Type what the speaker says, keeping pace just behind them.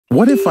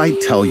What if I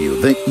tell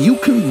you that you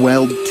can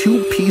weld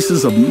two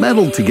pieces of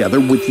metal together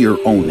with your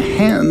own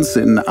hands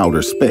in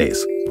outer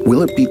space?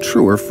 Will it be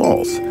true or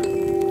false?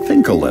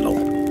 Think a little.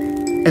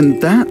 And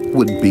that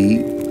would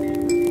be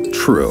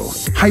true.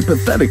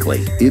 Hypothetically,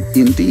 it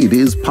indeed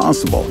is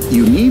possible.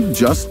 You need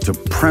just to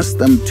press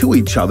them to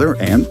each other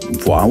and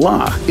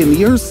voila! In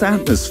the Earth's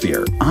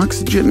atmosphere,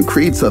 oxygen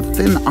creates a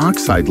thin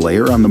oxide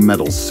layer on the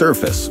metal's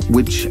surface,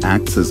 which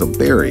acts as a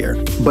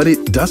barrier. But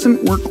it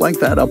doesn't work like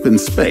that up in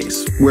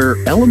space, where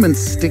elements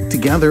stick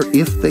together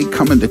if they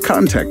come into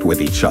contact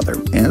with each other,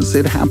 as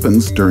it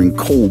happens during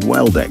cold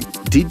welding.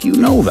 Did you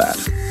know that?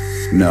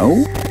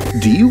 No?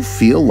 Do you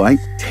feel like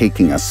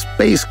taking a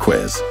space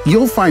quiz?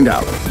 You'll find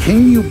out.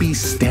 Can you be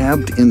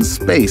stabbed in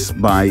space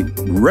by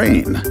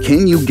rain?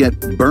 Can you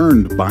get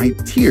burned by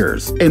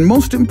tears? And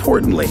most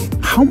importantly,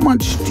 how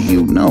much do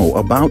you know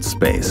about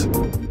space?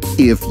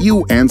 If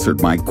you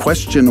answered my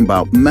question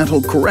about metal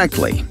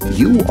correctly,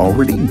 you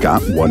already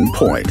got 1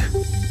 point.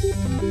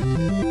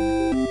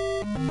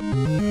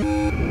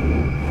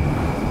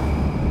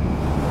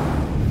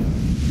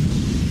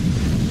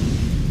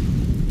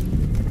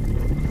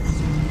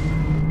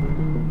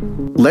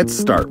 Let's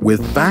start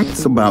with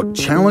facts about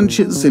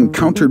challenges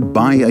encountered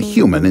by a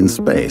human in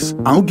space.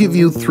 I'll give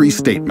you 3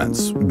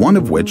 statements, one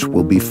of which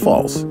will be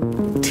false.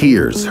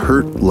 Tears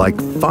hurt like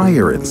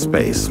fire in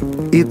space.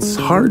 It's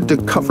hard to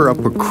cover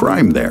up a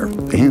crime there,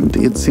 and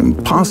it's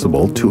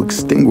impossible to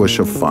extinguish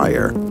a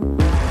fire.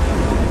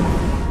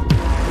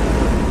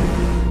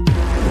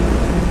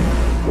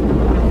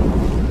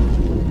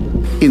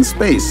 In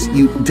space,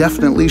 you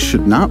definitely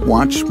should not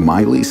watch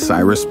Miley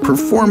Cyrus'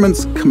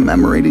 performance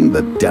commemorating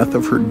the death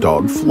of her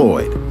dog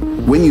Floyd.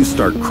 When you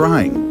start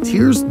crying,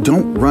 tears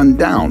don't run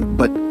down,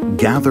 but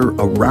gather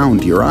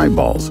around your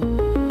eyeballs.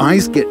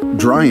 Eyes get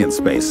dry in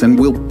space and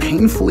will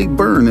painfully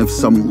burn if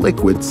some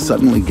liquid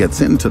suddenly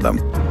gets into them.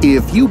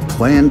 If you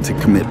plan to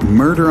commit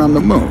murder on the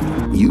moon,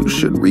 you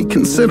should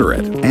reconsider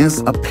it,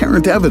 as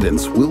apparent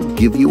evidence will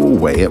give you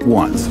away at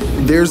once.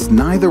 There's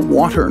neither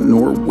water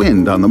nor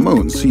wind on the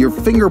moon, so your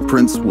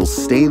fingerprints will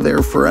stay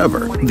there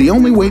forever. The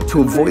only way to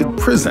avoid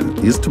prison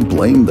is to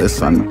blame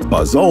this on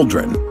Buzz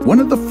Aldrin, one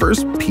of the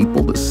first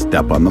people to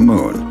step on the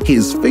moon.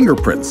 His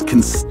fingerprints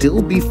can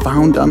still be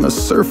found on the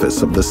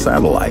surface of the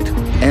satellite.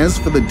 As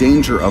for the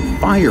danger of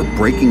fire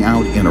breaking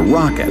out in a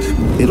rocket,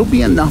 it'll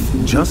be enough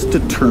just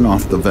to turn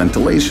off the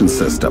ventilation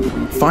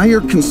system.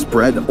 Fire can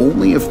spread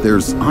only if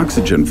there's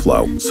oxygen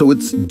flow, so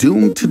it's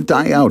doomed to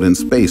die out in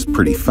space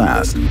pretty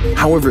fast.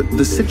 However,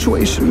 the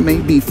situation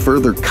may be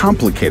further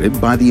complicated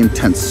by the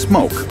intense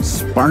smoke,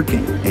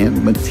 sparking,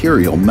 and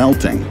material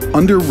melting.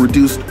 Under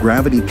reduced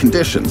gravity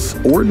conditions,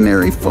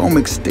 ordinary foam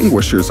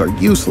extinguishers are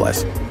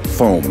useless.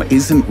 Foam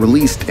isn't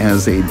released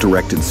as a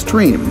directed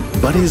stream,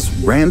 but is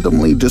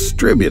randomly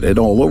distributed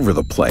all over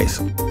the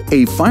place.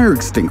 A fire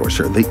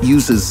extinguisher that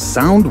uses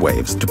sound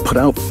waves to put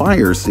out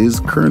fires is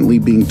currently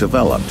being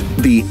developed.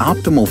 The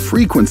optimal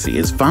frequency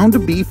is found to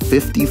be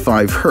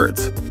 55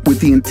 Hertz, with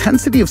the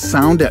intensity of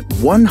sound at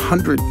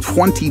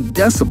 120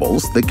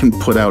 decibels that can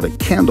put out a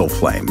candle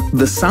flame.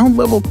 The sound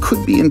level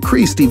could be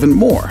increased even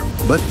more,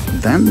 but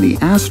then the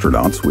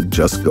astronauts would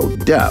just go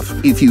deaf.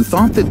 If you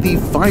thought that the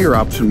fire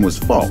option was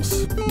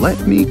false,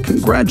 let me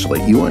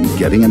congratulate you on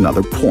getting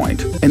another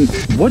point. And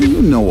what do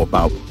you know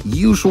about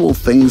usual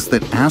things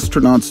that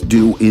astronauts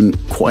do in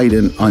quite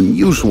an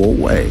unusual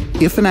way?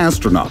 If an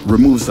astronaut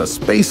removes a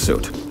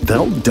spacesuit,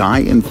 they'll die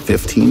in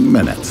 15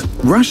 minutes.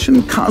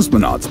 Russian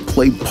cosmonauts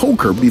play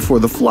poker before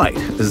the flight,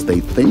 as they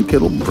think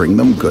it'll bring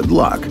them good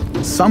luck.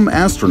 Some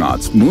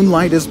astronauts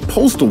moonlight as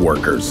postal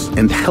workers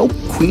and help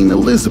Queen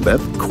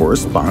Elizabeth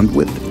correspond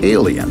with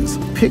aliens.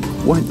 Pick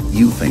what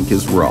you think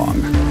is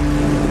wrong.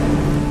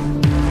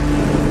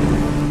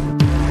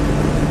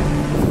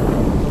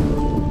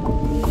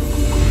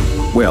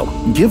 Well,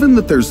 given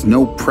that there's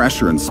no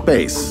pressure in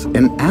space,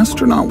 an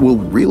astronaut will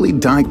really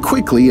die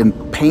quickly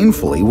and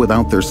painfully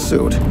without their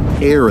suit.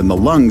 Air in the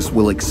lungs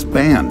will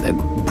expand and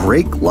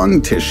break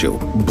lung tissue.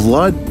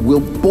 Blood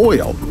will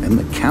boil and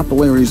the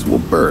capillaries will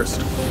burst.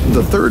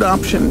 The third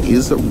option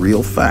is a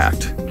real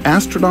fact.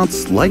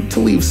 Astronauts like to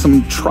leave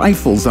some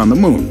trifles on the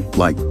moon,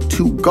 like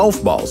 2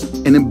 golf balls,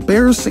 an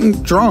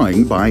embarrassing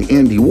drawing by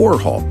Andy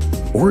Warhol,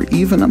 or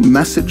even a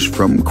message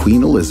from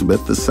Queen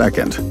Elizabeth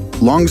II.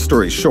 Long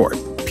story short,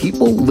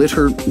 people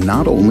litter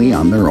not only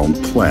on their own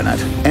planet.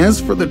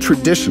 As for the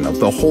tradition of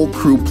the whole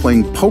crew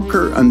playing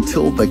poker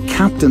until the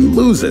captain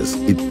loses,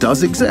 it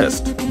does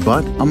exist,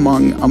 but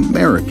among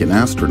American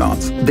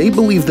astronauts. They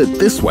believe that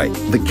this way,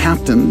 the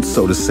captain,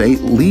 so to say,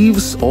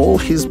 leaves all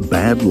his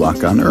bad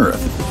luck on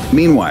Earth.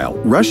 Meanwhile,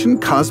 Russian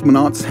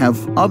cosmonauts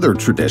have other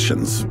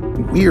traditions,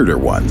 weirder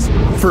ones.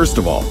 First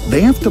of all,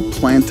 they have to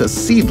plant a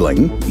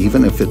seedling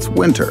even if it's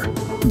winter.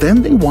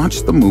 Then they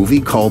watched the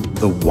movie called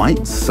The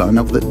White Sun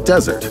of the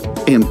Desert.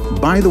 And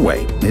by the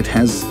way, it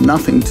has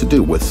nothing to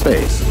do with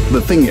space.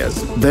 The thing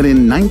is that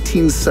in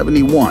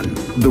 1971,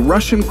 the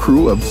Russian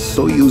crew of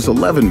Soyuz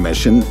 11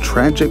 mission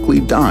tragically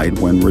died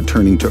when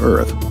returning to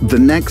Earth. The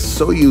next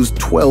Soyuz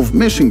 12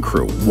 mission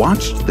crew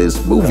watched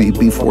this movie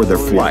before their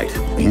flight,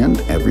 and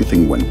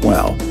everything went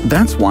well.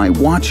 That's why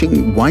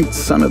watching White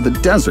Sun of the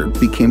Desert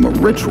became a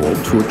ritual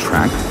to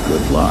attract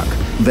good luck.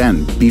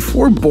 Then,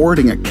 before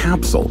boarding a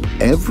capsule,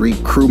 every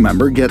crew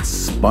member gets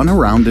spun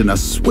around in a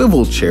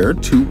swivel chair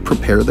to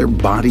prepare their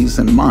bodies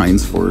and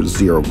minds for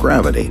zero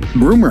gravity.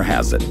 Rumor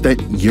has it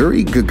that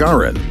Yuri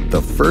Gagarin,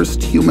 the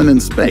first human in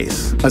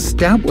space,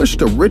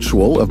 established a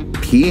ritual of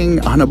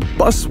peeing on a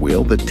bus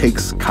wheel that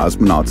takes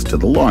cosmonauts to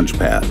the launch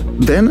pad.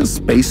 Then a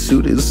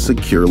spacesuit is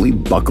securely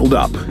buckled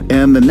up,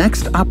 and the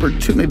next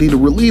opportunity to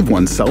relieve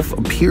oneself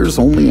appears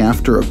only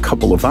after a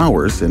couple of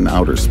hours in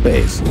outer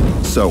space.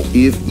 So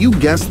if you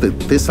guess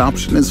that this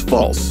option is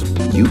false,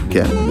 you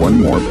get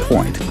one more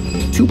point.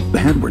 Too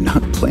bad we're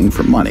not playing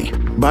for money.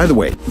 By the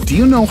way, do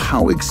you know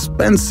how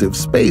expensive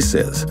space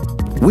is?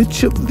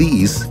 Which of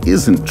these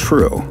isn't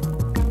true?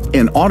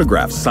 An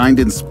autograph signed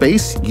in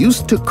space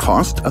used to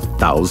cost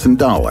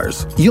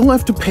 $1,000. You'll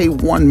have to pay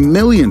 $1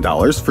 million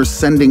for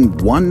sending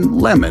one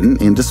lemon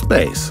into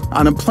space.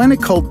 On a planet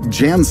called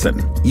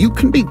Jansen, you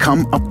can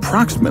become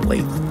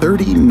approximately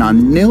 $30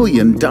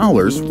 million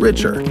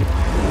richer.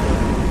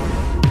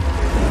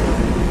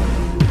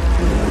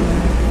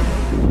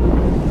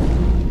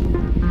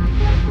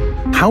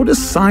 How to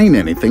sign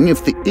anything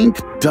if the ink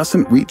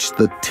doesn't reach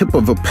the tip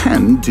of a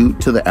pen due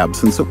to the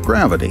absence of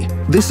gravity.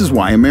 This is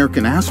why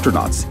American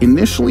astronauts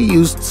initially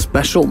used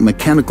special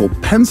mechanical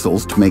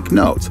pencils to make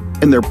notes,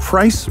 and their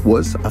price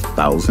was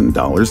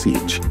 $1,000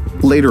 each.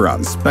 Later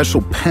on,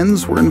 special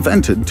pens were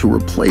invented to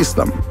replace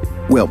them.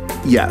 Well,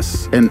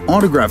 yes, an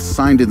autograph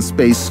signed in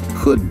space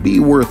could be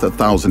worth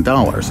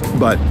 $1,000,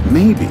 but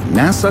maybe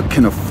NASA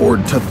can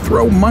afford to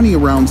throw money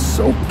around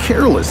so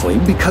carelessly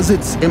because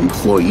its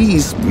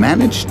employees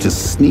managed to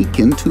sneak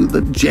into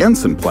the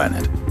Jansen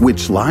planet,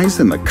 which lies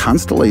in the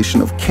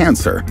constellation of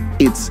Cancer.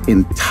 It's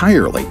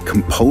entirely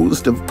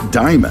composed of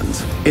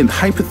diamonds, and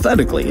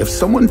hypothetically, if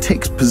someone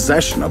takes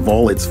possession of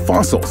all its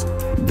fossils,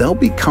 they'll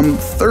become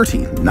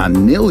 $30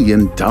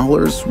 million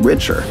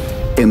richer.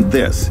 And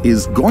this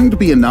is going to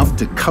be enough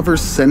to cover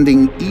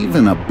sending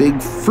even a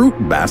big fruit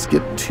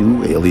basket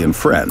to alien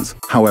friends.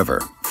 However,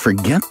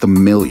 forget the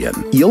million.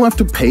 You'll have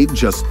to pay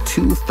just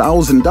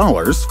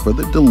 $2,000 for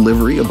the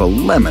delivery of a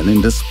lemon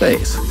into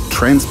space.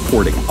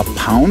 Transporting a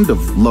pound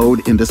of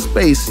load into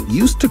space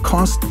used to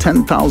cost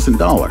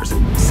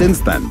 $10,000.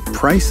 Since then,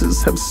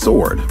 prices have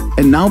soared.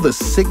 And now the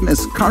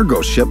Cygnus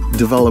cargo ship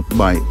developed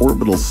by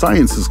Orbital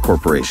Sciences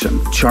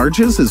Corporation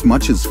charges as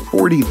much as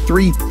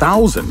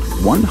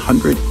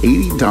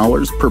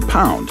 $43,180 per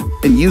pound.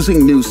 And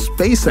using new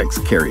SpaceX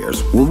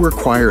carriers will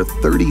require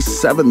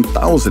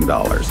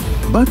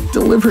 $37,000. But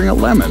delivering a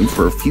lemon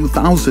for a few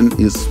thousand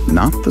is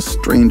not the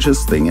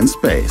strangest thing in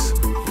space.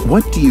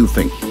 What do you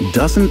think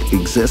doesn't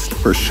exist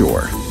for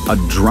sure? A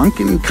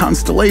drunken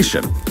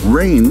constellation,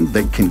 rain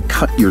that can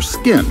cut your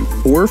skin,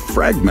 or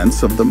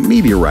fragments of the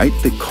meteorite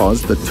that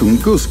caused the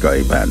Tunguska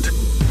event?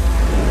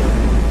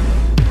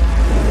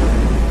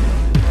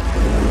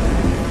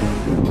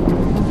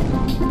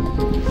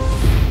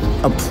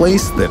 A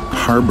place that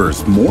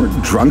harbors more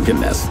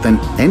drunkenness than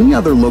any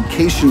other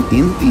location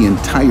in the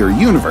entire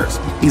universe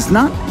is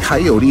not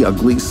Coyote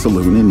Ugly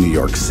Saloon in New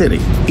York City.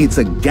 It's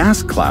a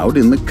gas cloud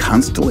in the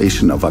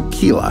constellation of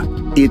Aquila.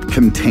 It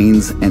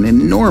contains an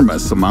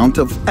enormous amount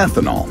of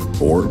ethanol,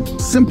 or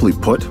simply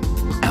put,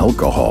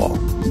 alcohol.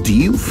 Do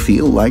you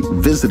feel like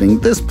visiting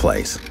this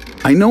place?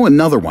 I know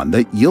another one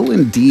that you'll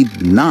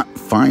indeed not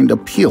find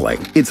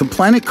appealing. It's a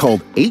planet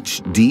called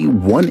HD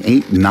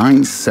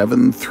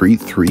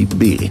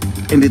 189733b,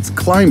 and its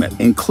climate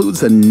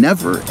includes a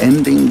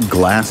never-ending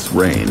glass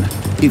rain.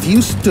 If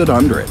you stood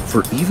under it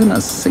for even a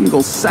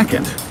single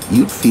second,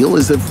 you'd feel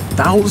as if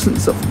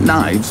thousands of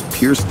knives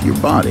pierced your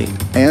body.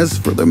 As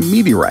for the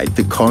meteorite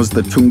that caused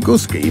the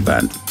Tunguska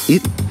event,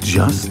 it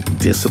just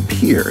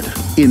disappeared.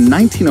 In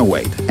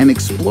 1908, an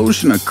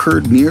explosion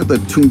occurred near the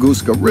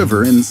Tunguska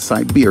River in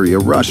Siberia,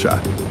 Russia.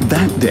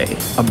 That day,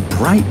 a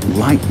bright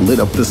light lit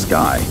up the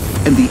sky,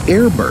 and the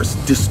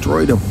airburst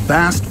destroyed a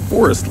vast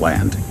forest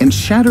land and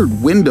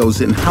shattered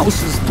windows in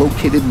houses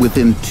located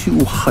within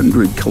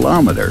 200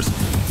 kilometers.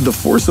 The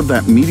force of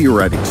that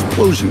meteorite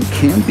explosion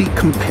can be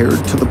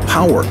compared to the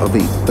power of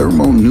a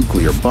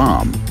thermonuclear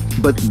bomb.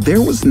 But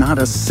there was not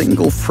a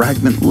single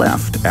fragment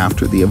left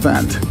after the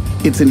event.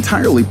 It's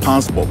entirely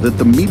possible that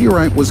the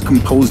meteorite was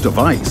composed of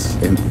ice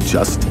and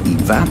just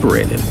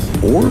evaporated.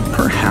 Or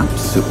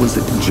perhaps it was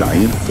a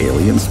giant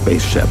alien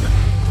spaceship.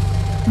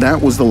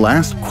 That was the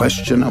last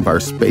question of our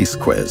space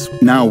quiz.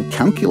 Now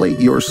calculate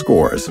your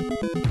scores.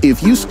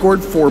 If you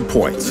scored 4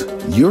 points,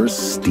 you're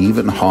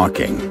Stephen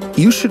Hawking.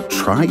 You should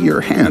try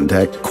your hand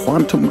at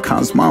quantum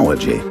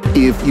cosmology.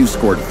 If you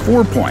scored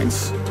 4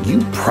 points,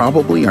 you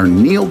probably are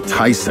Neil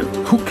Tyson,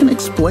 who can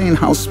explain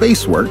how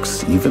space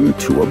works even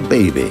to a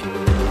baby.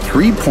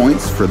 3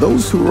 points for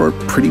those who are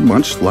pretty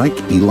much like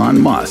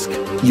Elon Musk.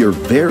 You're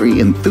very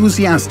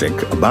enthusiastic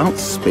about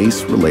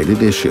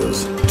space-related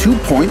issues. 2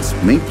 points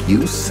make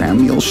you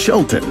Samuel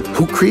Shelton,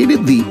 who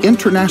created the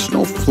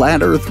International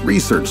Flat Earth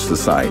Research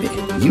Society.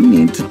 You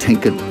need to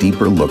take a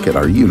deeper look at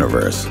our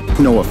universe.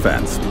 No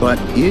offense, but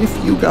if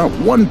you got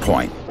 1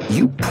 point,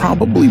 you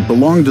probably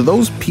belong to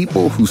those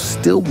people who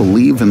still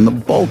believe in the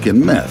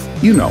Vulcan myth.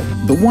 You know,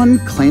 the one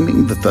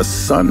claiming that the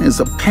sun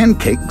is a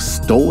pancake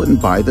stolen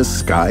by the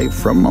sky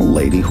from a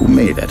lady who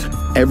made it.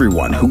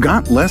 Everyone who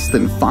got less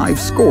than 5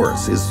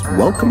 scores is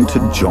welcome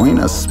to join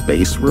a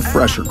space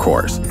refresher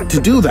course.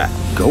 To do that,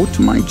 go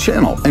to my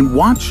channel and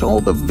watch all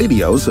the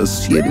videos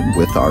associated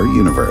with our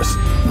universe.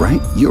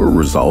 Write your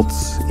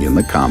results in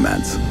the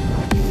comments.